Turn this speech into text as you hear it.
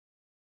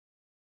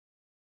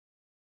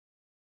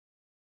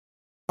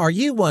Are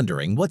you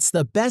wondering what's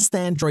the best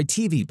Android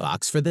TV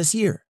box for this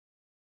year?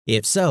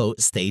 If so,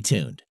 stay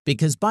tuned,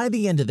 because by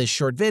the end of this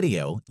short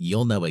video,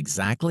 you'll know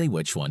exactly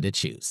which one to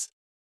choose.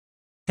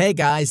 Hey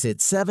guys,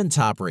 it's 7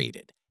 Top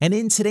Rated, and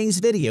in today's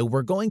video,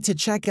 we're going to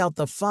check out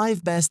the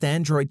 5 best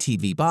Android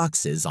TV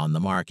boxes on the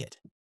market.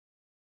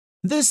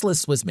 This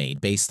list was made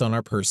based on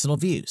our personal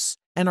views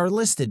and are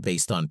listed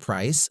based on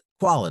price,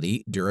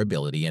 quality,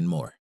 durability, and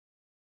more.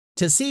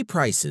 To see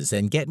prices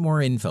and get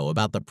more info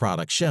about the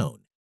product shown,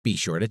 be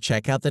sure to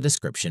check out the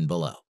description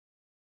below.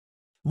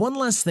 One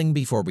last thing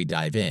before we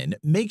dive in,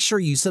 make sure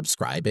you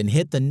subscribe and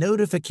hit the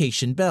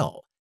notification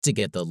bell to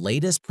get the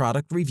latest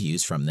product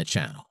reviews from the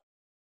channel.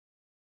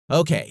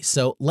 Okay,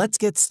 so let's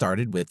get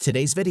started with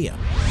today's video.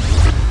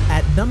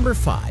 At number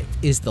 5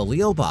 is the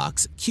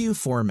Leelbox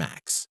Q4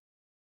 Max.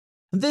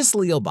 This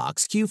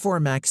Leelbox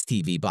Q4 Max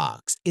TV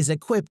box is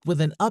equipped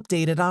with an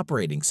updated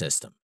operating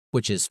system,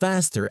 which is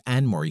faster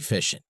and more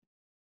efficient.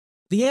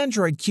 The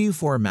Android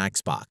Q4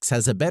 Max box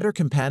has a better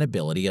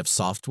compatibility of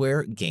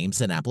software,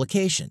 games, and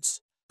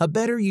applications, a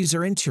better user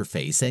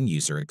interface and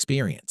user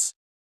experience.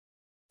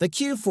 The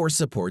Q4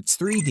 supports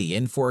 3D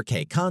and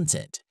 4K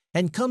content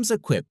and comes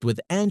equipped with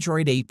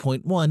Android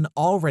 8.1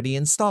 already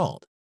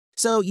installed,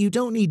 so you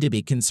don't need to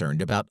be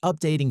concerned about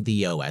updating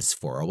the OS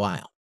for a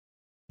while.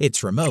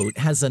 Its remote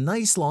has a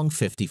nice long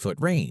 50-foot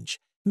range,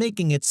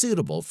 making it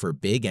suitable for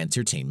big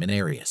entertainment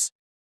areas.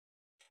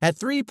 At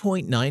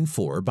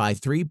 3.94 by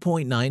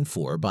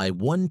 3.94 by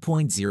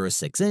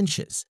 1.06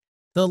 inches,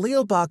 the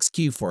Leelbox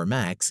Q4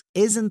 Max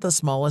isn't the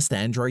smallest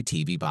Android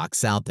TV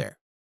box out there,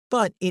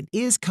 but it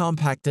is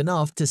compact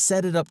enough to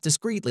set it up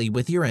discreetly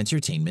with your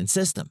entertainment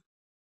system.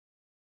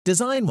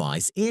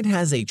 Design-wise, it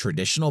has a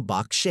traditional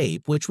box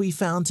shape which we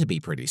found to be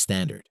pretty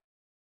standard.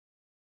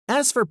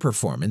 As for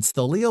performance,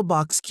 the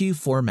Leelbox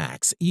Q4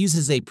 Max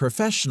uses a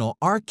professional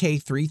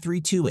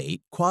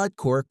RK3328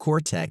 quad-core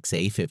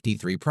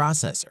Cortex-A53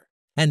 processor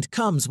and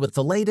comes with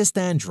the latest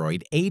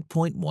Android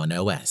 8.1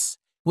 OS,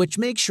 which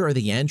makes sure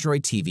the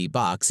Android TV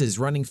box is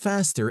running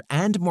faster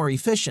and more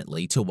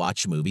efficiently to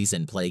watch movies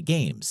and play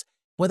games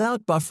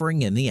without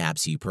buffering in the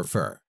apps you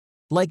prefer,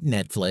 like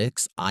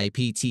Netflix,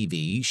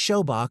 IPTV,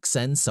 Showbox,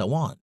 and so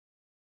on.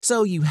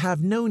 So you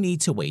have no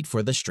need to wait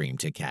for the stream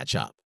to catch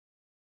up.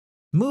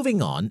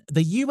 Moving on,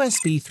 the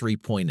USB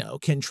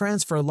 3.0 can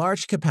transfer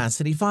large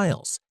capacity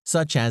files,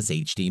 such as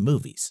HD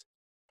movies,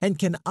 and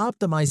can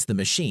optimize the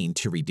machine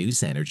to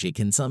reduce energy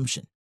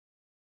consumption.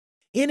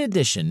 In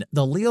addition,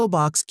 the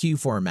Leelbox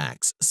Q4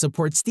 Max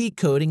supports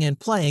decoding and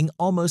playing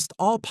almost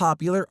all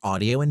popular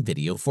audio and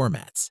video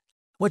formats,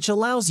 which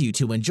allows you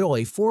to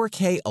enjoy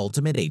 4K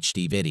Ultimate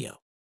HD video.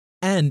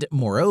 And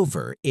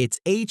moreover, its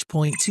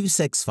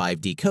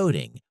H.265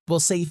 decoding will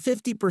save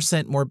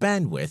 50% more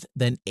bandwidth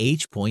than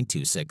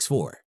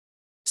H.264.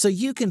 So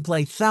you can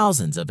play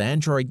thousands of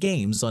Android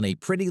games on a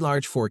pretty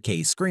large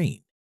 4K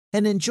screen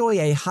and enjoy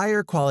a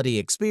higher quality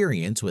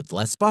experience with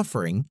less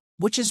buffering,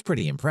 which is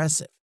pretty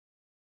impressive.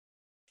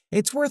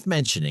 It's worth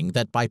mentioning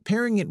that by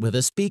pairing it with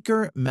a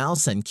speaker,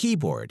 mouse, and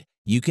keyboard,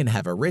 you can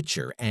have a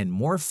richer and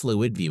more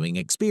fluid viewing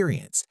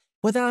experience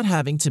without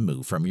having to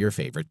move from your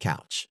favorite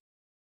couch.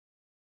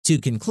 To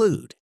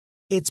conclude,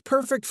 it's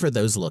perfect for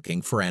those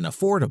looking for an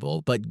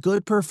affordable but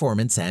good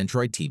performance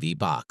Android TV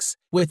box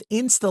with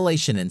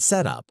installation and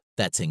setup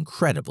that's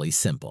incredibly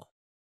simple.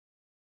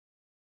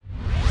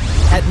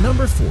 At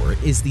number 4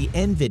 is the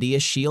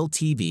NVIDIA Shield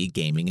TV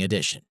Gaming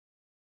Edition.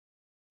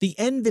 The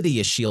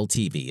NVIDIA Shield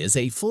TV is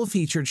a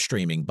full-featured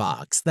streaming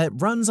box that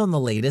runs on the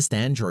latest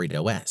Android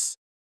OS.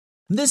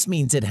 This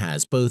means it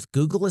has both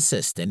Google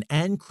Assistant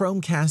and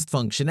Chromecast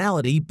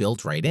functionality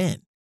built right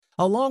in,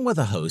 along with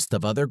a host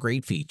of other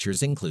great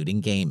features including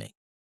gaming.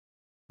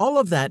 All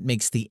of that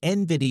makes the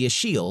NVIDIA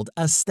Shield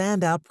a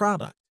standout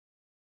product.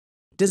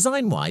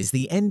 Design-wise,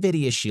 the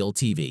NVIDIA Shield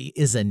TV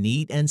is a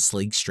neat and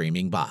sleek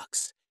streaming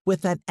box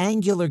with that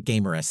angular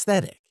gamer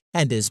aesthetic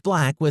and is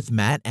black with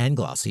matte and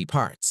glossy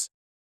parts.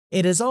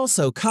 It is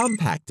also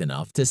compact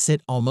enough to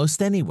sit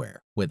almost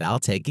anywhere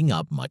without taking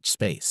up much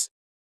space.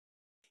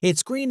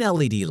 Its green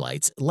LED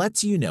lights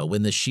lets you know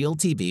when the Shield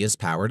TV is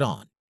powered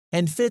on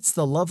and fits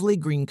the lovely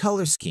green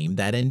color scheme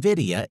that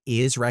NVIDIA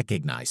is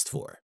recognized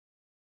for.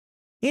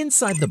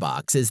 Inside the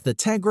box is the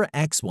Tegra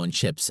X1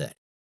 chipset,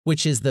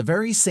 which is the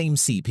very same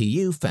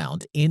CPU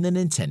found in the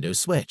Nintendo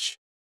Switch.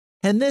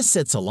 And this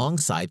sits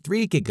alongside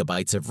 3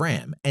 GB of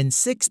RAM and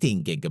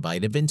 16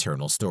 GB of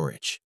internal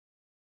storage.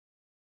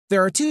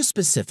 There are 2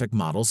 specific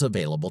models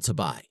available to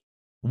buy,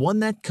 one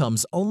that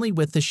comes only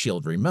with the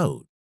Shield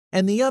remote,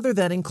 and the other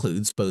that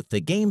includes both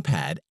the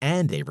gamepad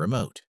and a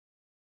remote.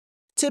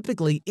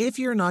 Typically, if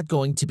you're not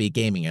going to be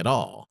gaming at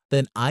all,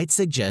 then I'd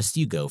suggest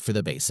you go for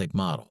the basic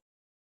model.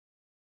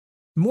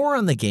 More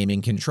on the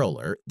gaming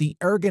controller, the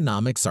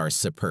ergonomics are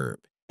superb,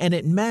 and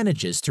it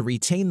manages to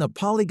retain the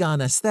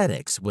polygon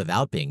aesthetics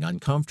without being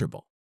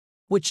uncomfortable,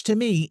 which to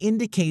me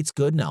indicates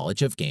good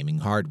knowledge of gaming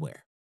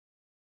hardware.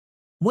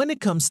 When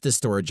it comes to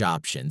storage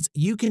options,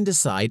 you can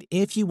decide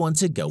if you want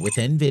to go with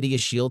NVIDIA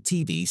Shield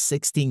TV's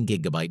 16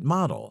 GB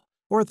model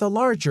or the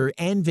larger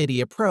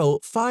NVIDIA Pro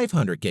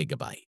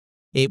 500GB.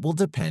 It will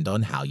depend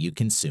on how you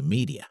consume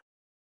media.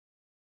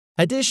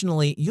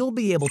 Additionally, you'll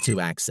be able to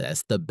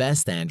access the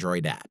best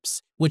Android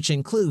apps, which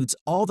includes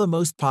all the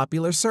most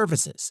popular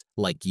services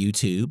like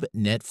YouTube,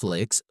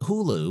 Netflix,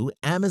 Hulu,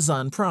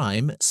 Amazon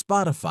Prime,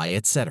 Spotify,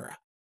 etc.,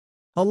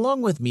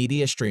 along with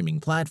media streaming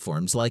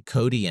platforms like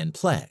Kodi and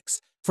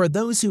Plex for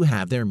those who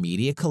have their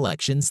media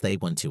collections they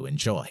want to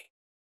enjoy.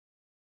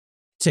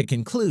 To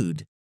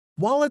conclude,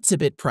 while it's a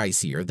bit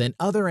pricier than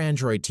other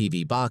Android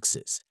TV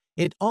boxes,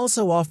 it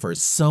also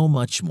offers so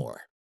much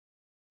more.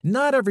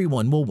 Not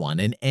everyone will want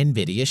an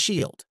NVIDIA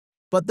Shield,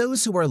 but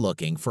those who are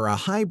looking for a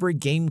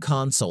hybrid game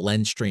console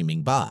and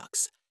streaming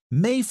box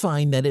may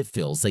find that it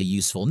fills a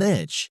useful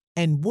niche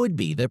and would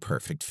be the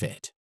perfect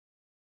fit.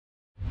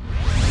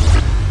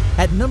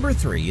 At number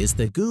 3 is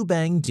the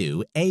GooBang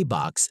Do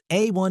ABOX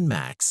A1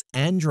 Max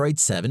Android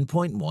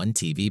 7.1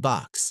 TV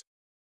box.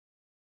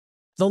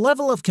 The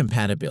level of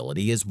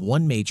compatibility is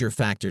one major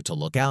factor to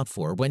look out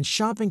for when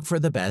shopping for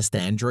the best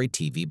Android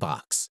TV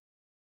box.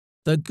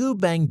 The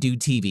GooBang Do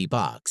TV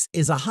box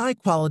is a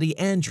high-quality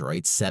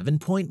Android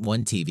 7.1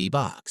 TV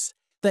box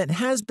that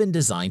has been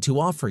designed to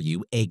offer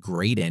you a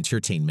great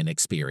entertainment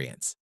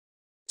experience.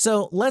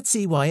 So let's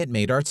see why it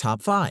made our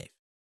top 5.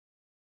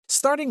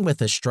 Starting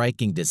with a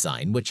striking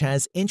design which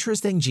has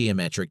interesting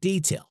geometric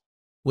detail,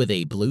 with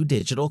a blue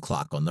digital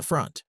clock on the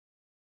front.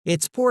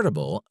 It's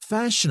portable,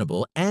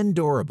 fashionable, and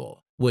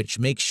durable, which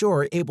makes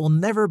sure it will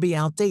never be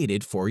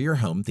outdated for your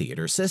home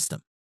theater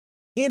system.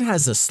 It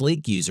has a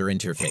sleek user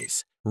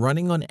interface,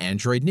 running on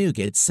Android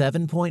Nougat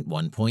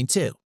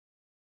 7.1.2.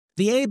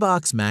 The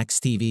ABOX Max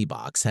TV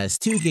box has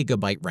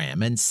 2GB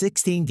RAM and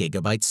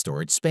 16GB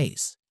storage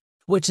space,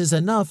 which is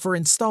enough for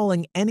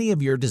installing any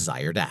of your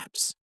desired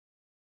apps.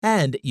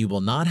 And you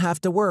will not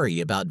have to worry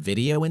about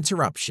video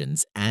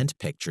interruptions and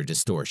picture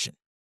distortion.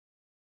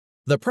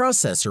 The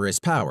processor is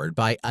powered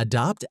by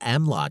Adopt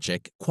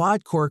M-Logic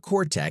Quad-Core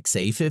Cortex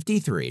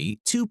A53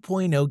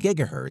 2.0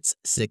 GHz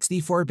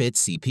 64-bit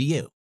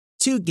CPU,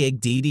 2GB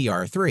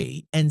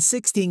DDR3, and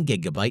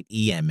 16GB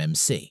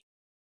eMMC.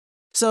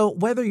 So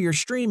whether you're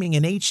streaming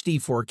in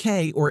HD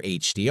 4K or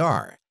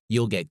HDR,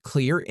 you'll get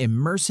clear,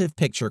 immersive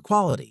picture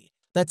quality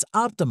that's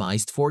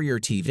optimized for your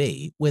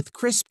TV with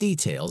crisp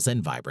details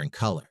and vibrant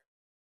color.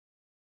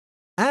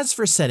 As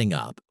for setting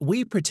up,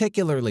 we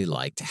particularly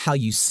liked how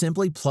you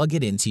simply plug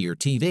it into your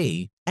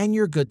TV and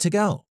you're good to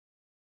go.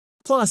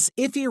 Plus,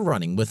 if you're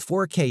running with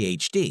 4K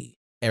HD,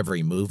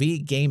 every movie,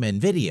 game,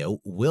 and video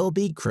will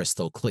be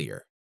crystal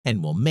clear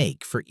and will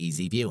make for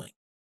easy viewing.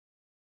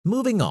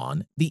 Moving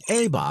on, the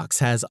ABOX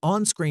has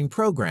on-screen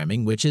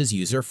programming which is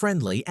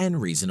user-friendly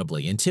and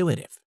reasonably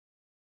intuitive.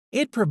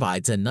 It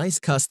provides a nice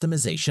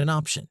customization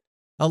option,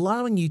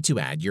 allowing you to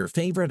add your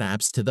favorite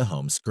apps to the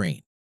home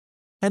screen,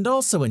 and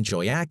also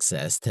enjoy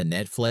access to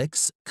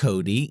Netflix,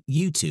 Kodi,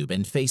 YouTube,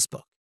 and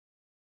Facebook.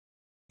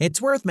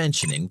 It's worth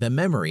mentioning the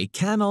memory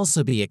can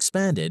also be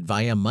expanded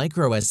via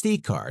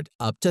microSD card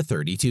up to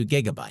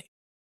 32GB,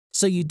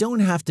 so you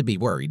don't have to be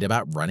worried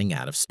about running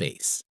out of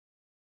space.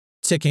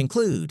 To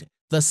conclude,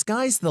 the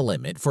sky's the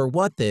limit for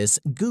what this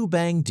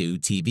GooBang Do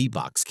TV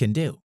box can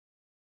do.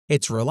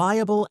 It's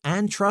reliable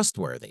and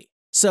trustworthy,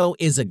 so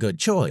is a good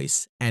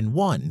choice and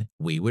one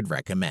we would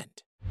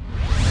recommend.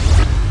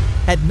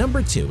 At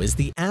number 2 is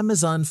the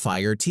Amazon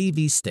Fire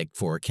TV Stick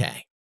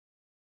 4K.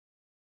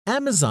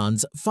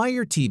 Amazon's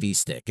Fire TV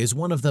Stick is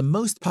one of the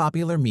most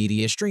popular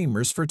media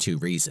streamers for 2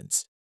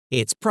 reasons: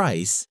 its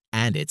price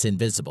and it's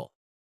invisible,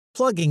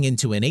 plugging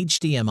into an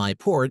HDMI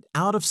port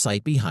out of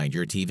sight behind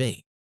your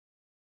TV.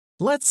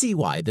 Let's see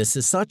why this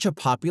is such a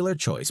popular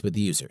choice with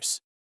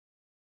users.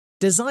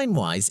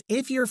 Design-wise,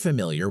 if you're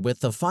familiar with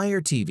the Fire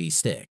TV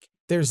Stick,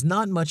 there's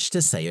not much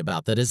to say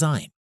about the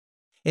design.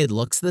 It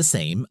looks the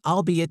same,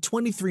 albeit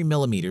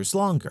 23mm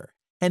longer,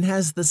 and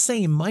has the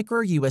same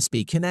micro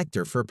USB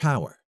connector for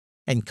power,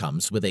 and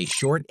comes with a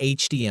short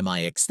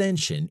HDMI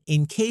extension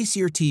in case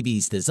your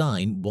TV's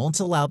design won't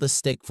allow the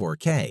Stick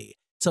 4K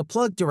to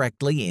plug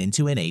directly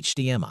into an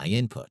HDMI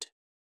input.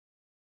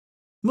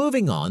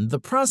 Moving on, the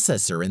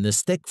processor in the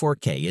Stick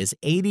 4K is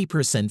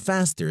 80%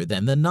 faster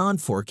than the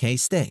non-4K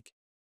Stick,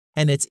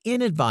 and it's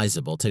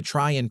inadvisable to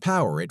try and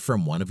power it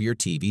from one of your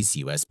TV's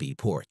USB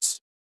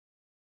ports.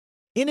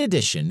 In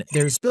addition,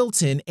 there's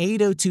built-in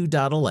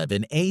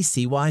 802.11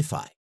 AC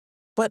Wi-Fi,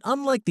 but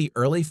unlike the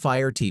early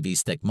Fire TV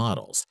Stick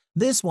models,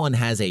 this one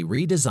has a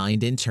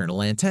redesigned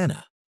internal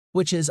antenna,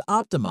 which is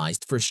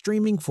optimized for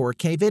streaming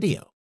 4K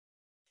video.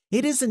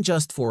 It isn't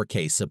just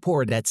 4K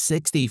support at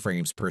 60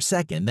 frames per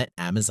second that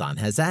Amazon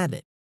has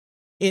added.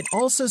 It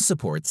also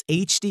supports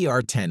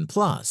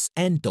HDR10+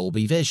 and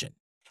Dolby Vision,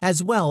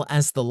 as well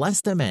as the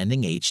less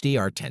demanding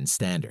HDR10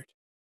 standard.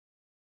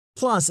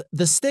 Plus,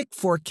 the Stick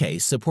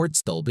 4K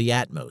supports Dolby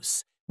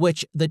Atmos,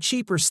 which the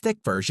cheaper Stick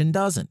version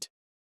doesn't.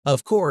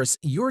 Of course,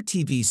 your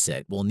TV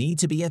set will need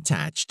to be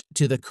attached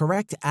to the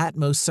correct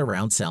Atmos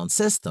surround sound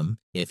system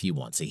if you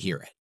want to hear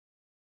it.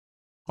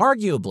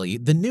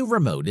 Arguably, the new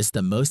remote is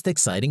the most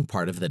exciting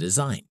part of the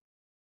design.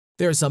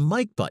 There's a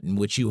mic button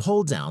which you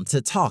hold down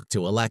to talk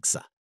to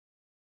Alexa,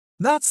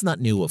 That's not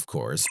new, of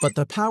course, but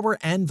the power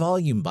and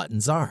volume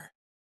buttons are.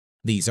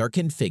 These are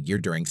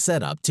configured during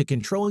setup to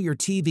control your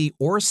TV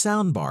or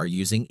soundbar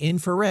using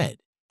infrared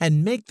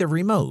and make the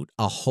remote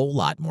a whole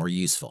lot more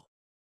useful.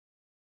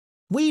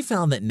 We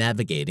found that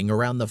navigating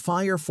around the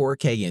Fire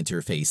 4K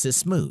interface is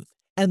smooth,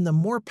 and the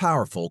more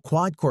powerful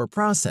quad-core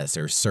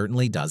processor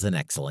certainly does an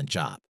excellent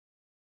job.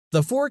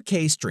 The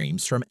 4K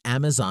streams from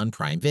Amazon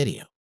Prime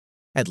Video.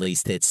 At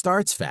least it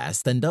starts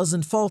fast and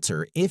doesn't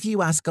falter if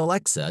you ask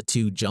Alexa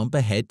to jump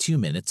ahead 2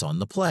 minutes on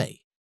the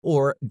play,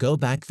 or go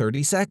back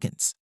 30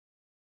 seconds.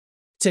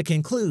 To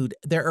conclude,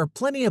 there are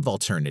plenty of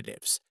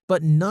alternatives,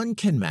 but none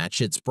can match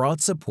its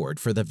broad support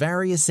for the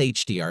various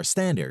HDR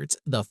standards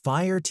the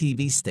Fire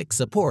TV Stick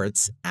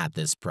supports at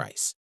this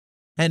price.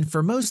 And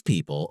for most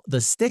people, the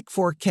Stick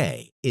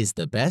 4K is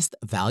the best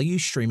value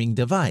streaming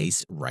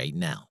device right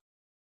now.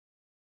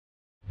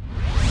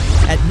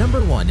 At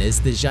number 1 is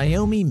the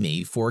Xiaomi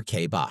Mi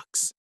 4K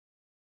box.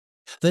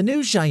 The new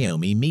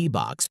Xiaomi Mi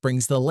box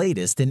brings the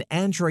latest in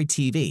Android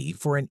TV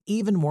for an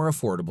even more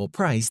affordable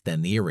price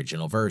than the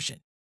original version.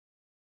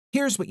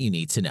 Here's what you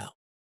need to know.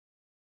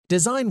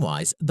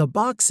 Design-wise, the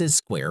box is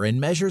square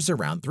and measures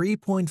around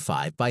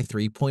 3.5 by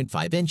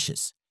 3.5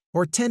 inches,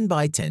 or 10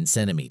 by 10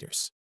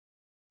 centimeters.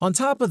 On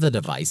top of the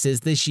device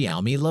is the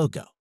Xiaomi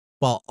logo,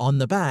 while on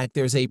the back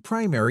there's a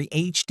primary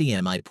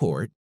HDMI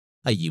port,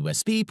 a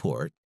USB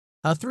port,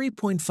 a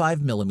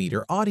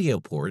 3.5mm audio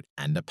port,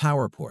 and a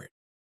power port.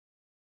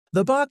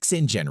 The box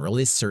in general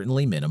is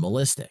certainly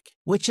minimalistic,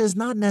 which is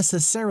not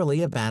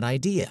necessarily a bad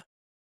idea.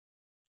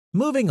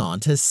 Moving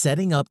on to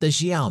setting up the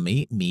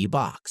Xiaomi Mi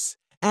box,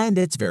 and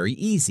it's very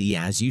easy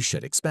as you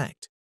should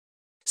expect.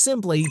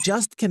 Simply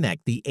just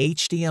connect the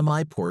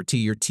HDMI port to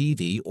your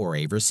TV or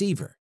a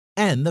receiver,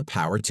 and the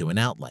power to an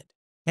outlet,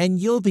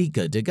 and you'll be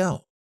good to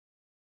go.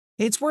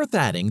 It's worth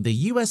adding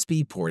the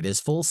USB port is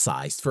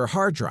full-sized for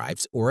hard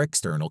drives or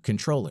external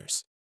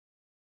controllers.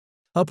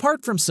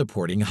 Apart from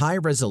supporting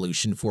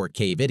high-resolution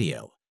 4K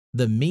video,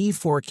 the Mi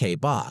 4K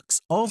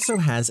box also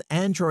has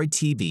Android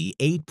TV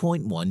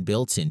 8.1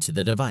 built into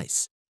the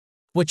device,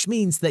 which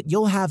means that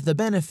you'll have the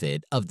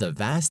benefit of the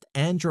vast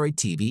Android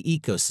TV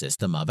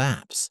ecosystem of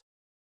apps,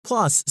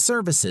 plus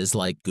services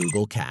like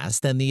Google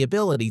Cast and the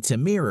ability to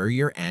mirror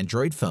your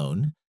Android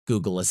phone,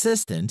 Google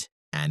Assistant,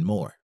 and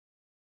more.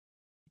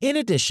 In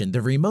addition,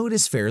 the remote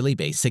is fairly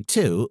basic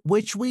too,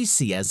 which we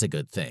see as a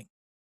good thing.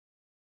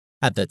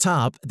 At the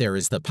top, there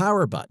is the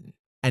power button,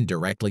 and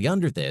directly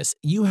under this,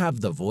 you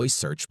have the voice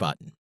search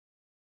button.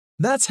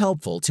 That's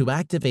helpful to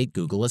activate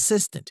Google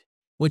Assistant,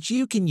 which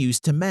you can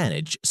use to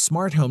manage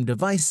smart home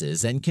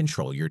devices and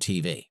control your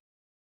TV.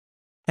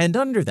 And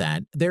under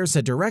that, there's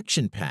a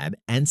direction pad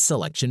and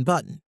selection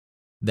button,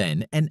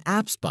 then an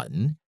apps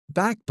button,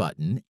 back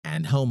button,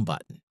 and home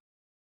button.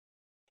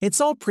 It's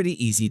all pretty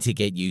easy to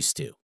get used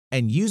to,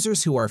 and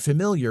users who are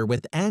familiar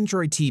with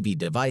Android TV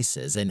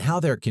devices and how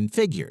they're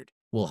configured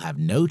will have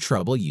no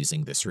trouble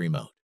using this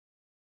remote.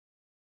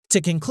 To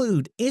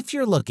conclude, if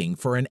you're looking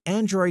for an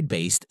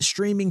Android-based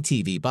streaming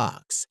TV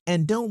box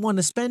and don't want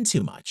to spend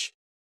too much,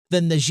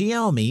 then the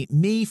Xiaomi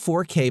Mi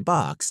 4K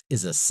box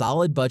is a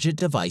solid budget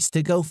device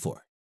to go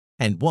for,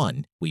 and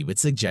one we would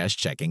suggest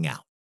checking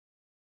out.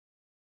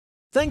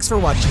 Thanks for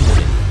watching the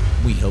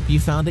video. We hope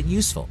you found it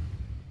useful.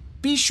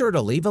 Be sure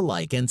to leave a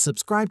like and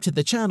subscribe to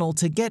the channel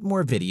to get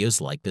more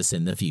videos like this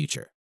in the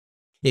future.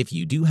 If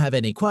you do have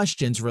any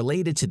questions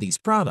related to these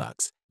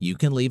products, you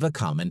can leave a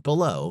comment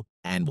below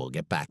and we'll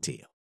get back to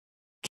you.